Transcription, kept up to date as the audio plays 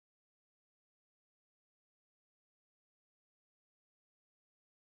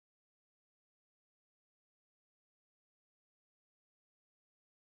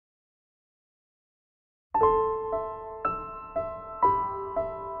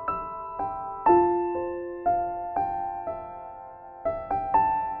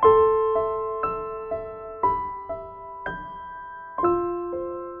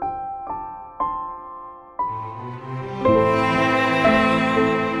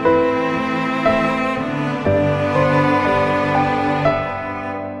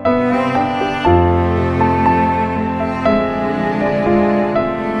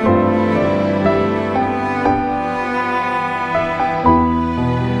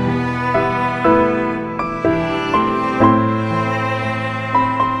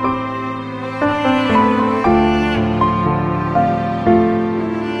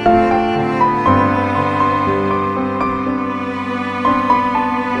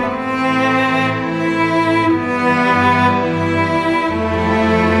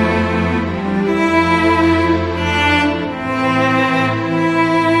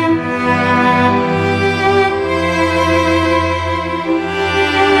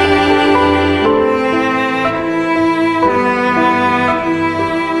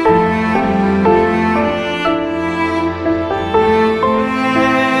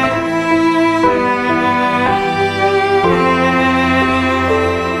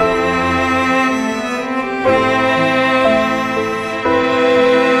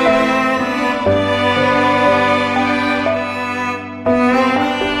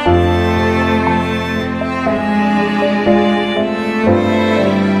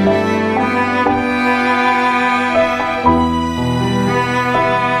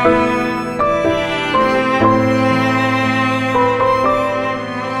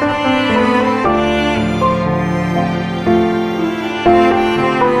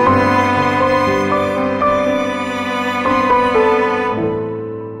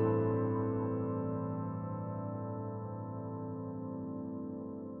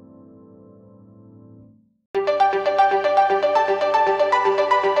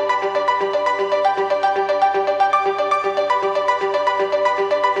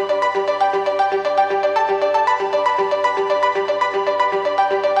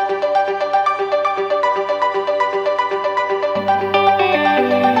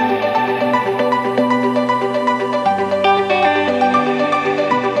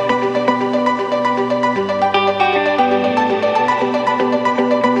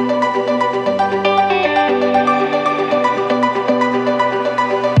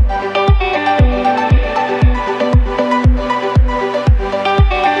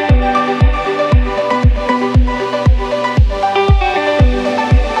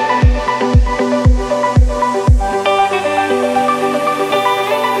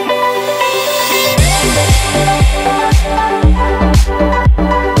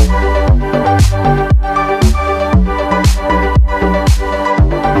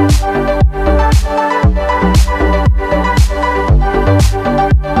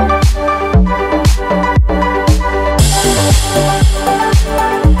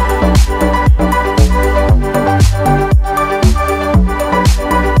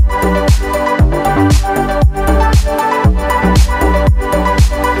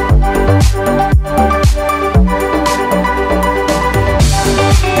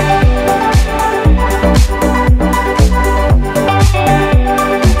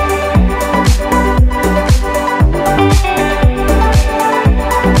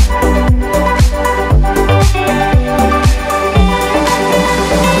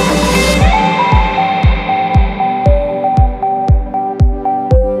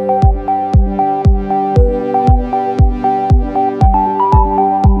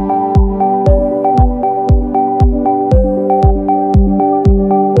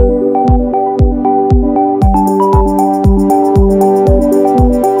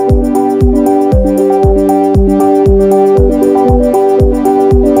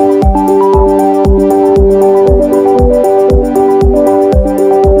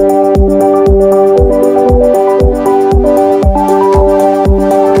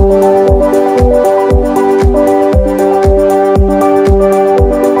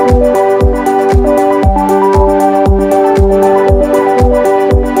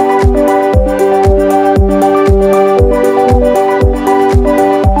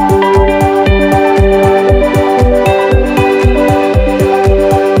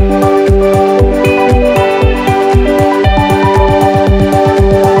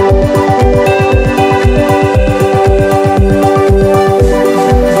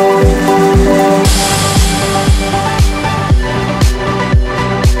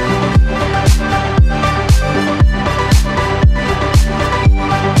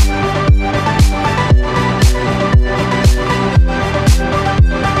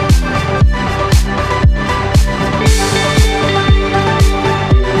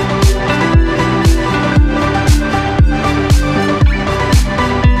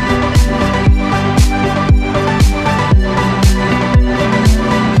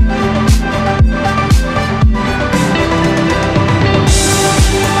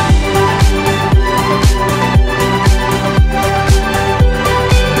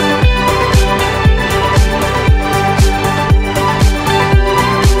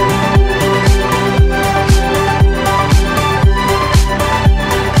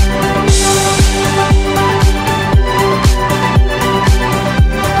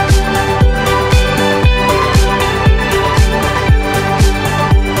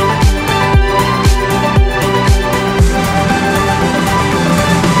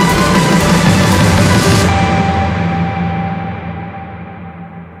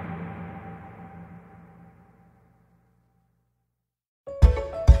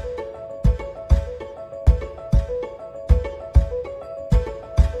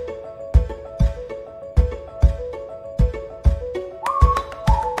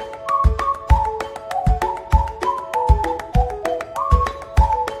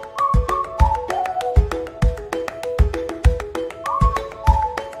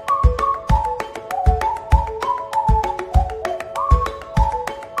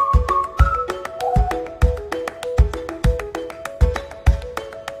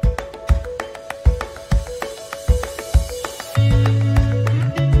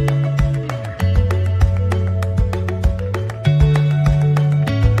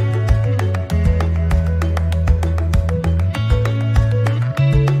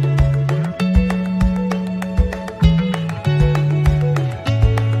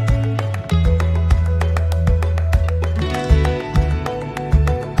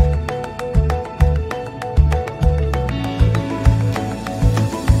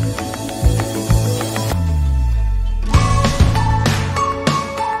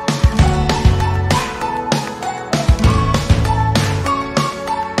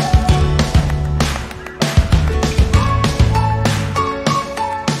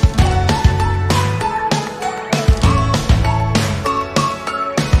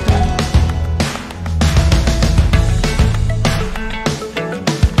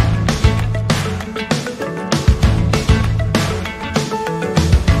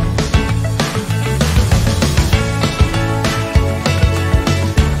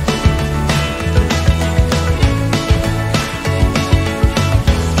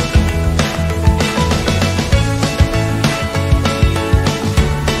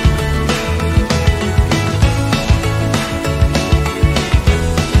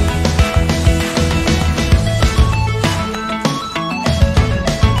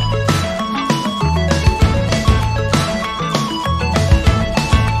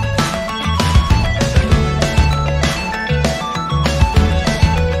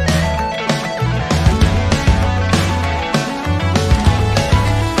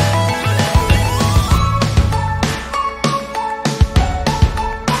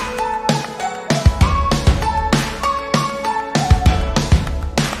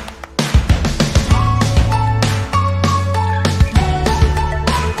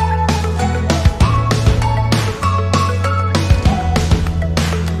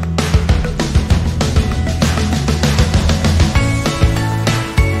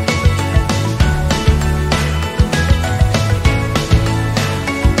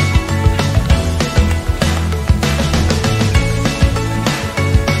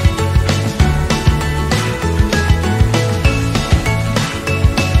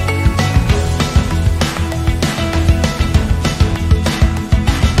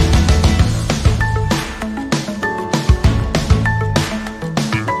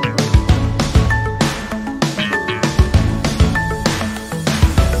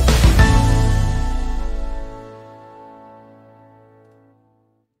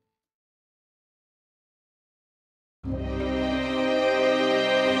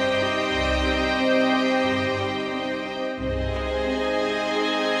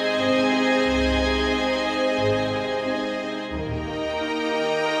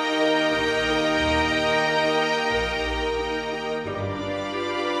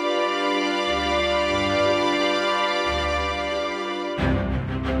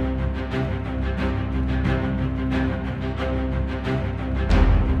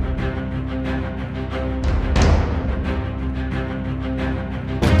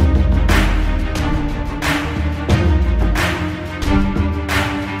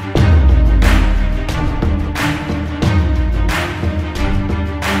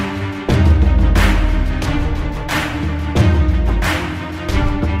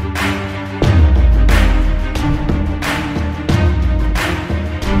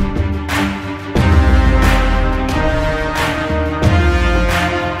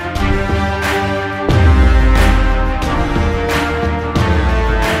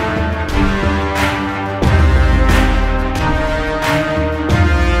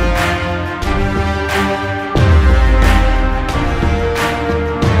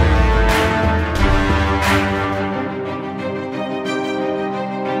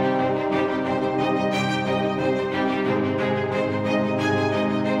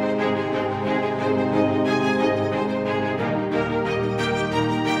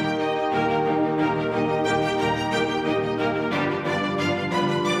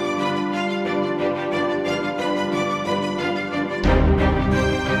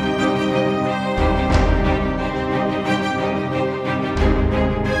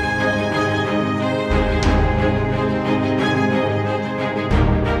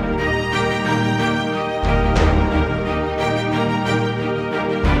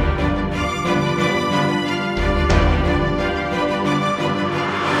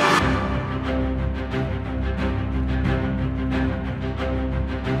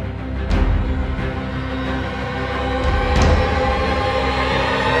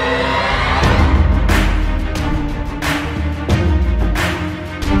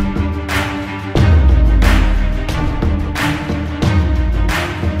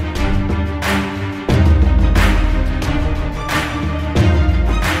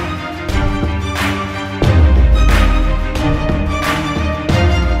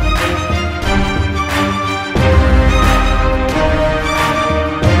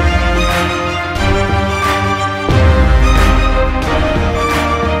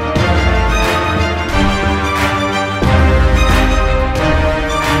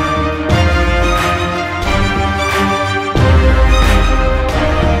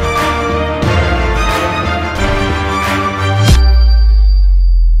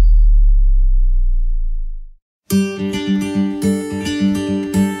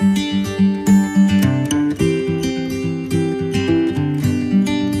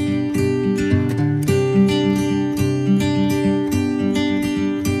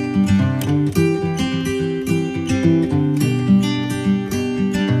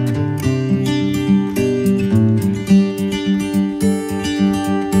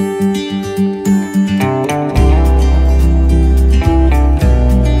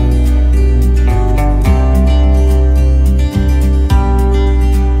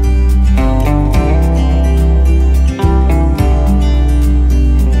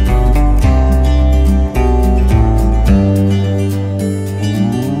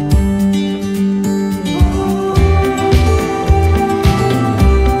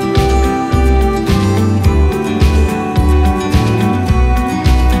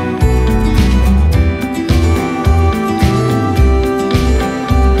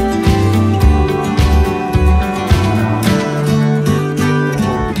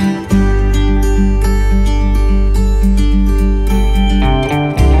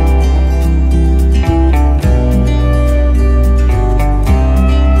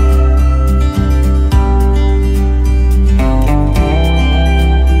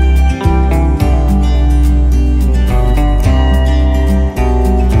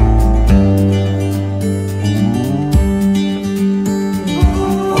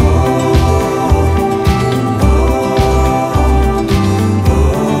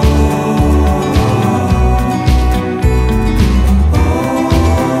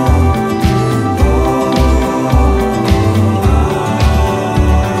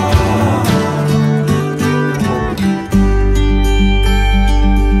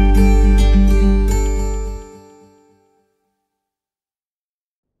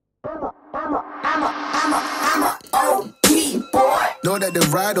Know that they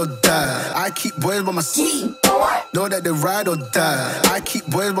ride or die. I keep boys by my side. Know that they ride or die. I keep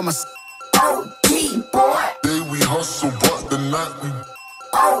boys by my side. OG boy. Day we hustle, but the night we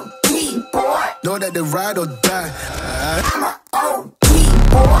OG boy. Know that they ride or die. I'm a OG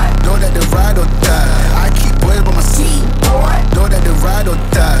boy. Know that they ride or die. I keep boys by my side. Know that they ride or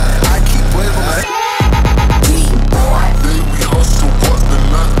die. I keep boys by my side. Day we hustle, but the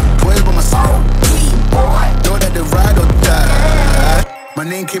night we Boys by my side. boy. Know that they ride or die. My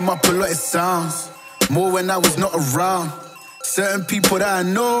name came up a lot, it sounds more when I was not around. Certain people that I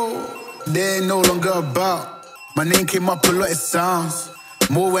know, they ain't no longer about. My name came up a lot, it sounds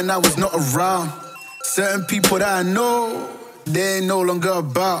more when I was not around. Certain people that I know, they ain't no longer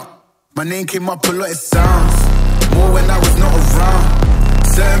about. My name came up a lot, it sounds more when I was not around.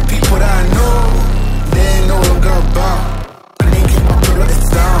 Certain people that I know, they ain't no longer about. My name came up a lot, it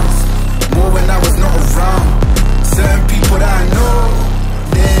sounds more when I was not around. Certain people that I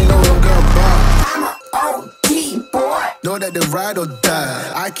know, they ain't no longer about. I'm a OG boy. Know that they ride or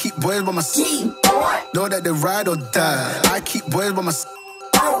die. I keep boys by my side. boy. Know that they ride or die. I keep boys by my side.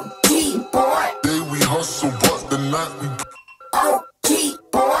 OG boy. Day we hustle, but the night we OG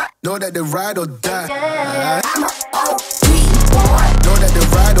boy. Know that they ride or die. I'm a OG boy. Know that they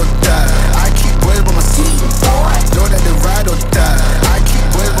ride or die. I keep boys by my side. Know that they ride or die. I keep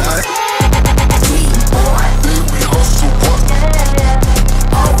boys by my side. Day we hustle, but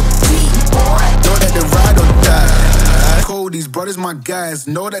Know that they ride or die. Cold, these brothers my guys.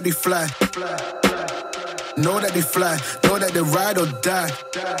 Know that they fly. Know that they fly. Know that they ride or die.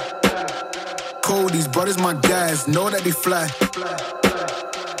 Cold, these brothers my guys. Know that they fly.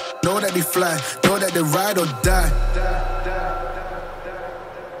 Know that they fly. Know that they ride or die.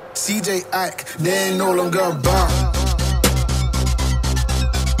 CJ Ike, they ain't no longer about.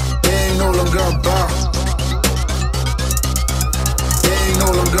 They ain't no longer about. They ain't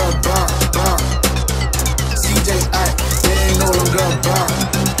no longer about. CJ Ike, they ain't no longer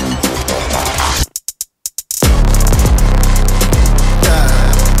about.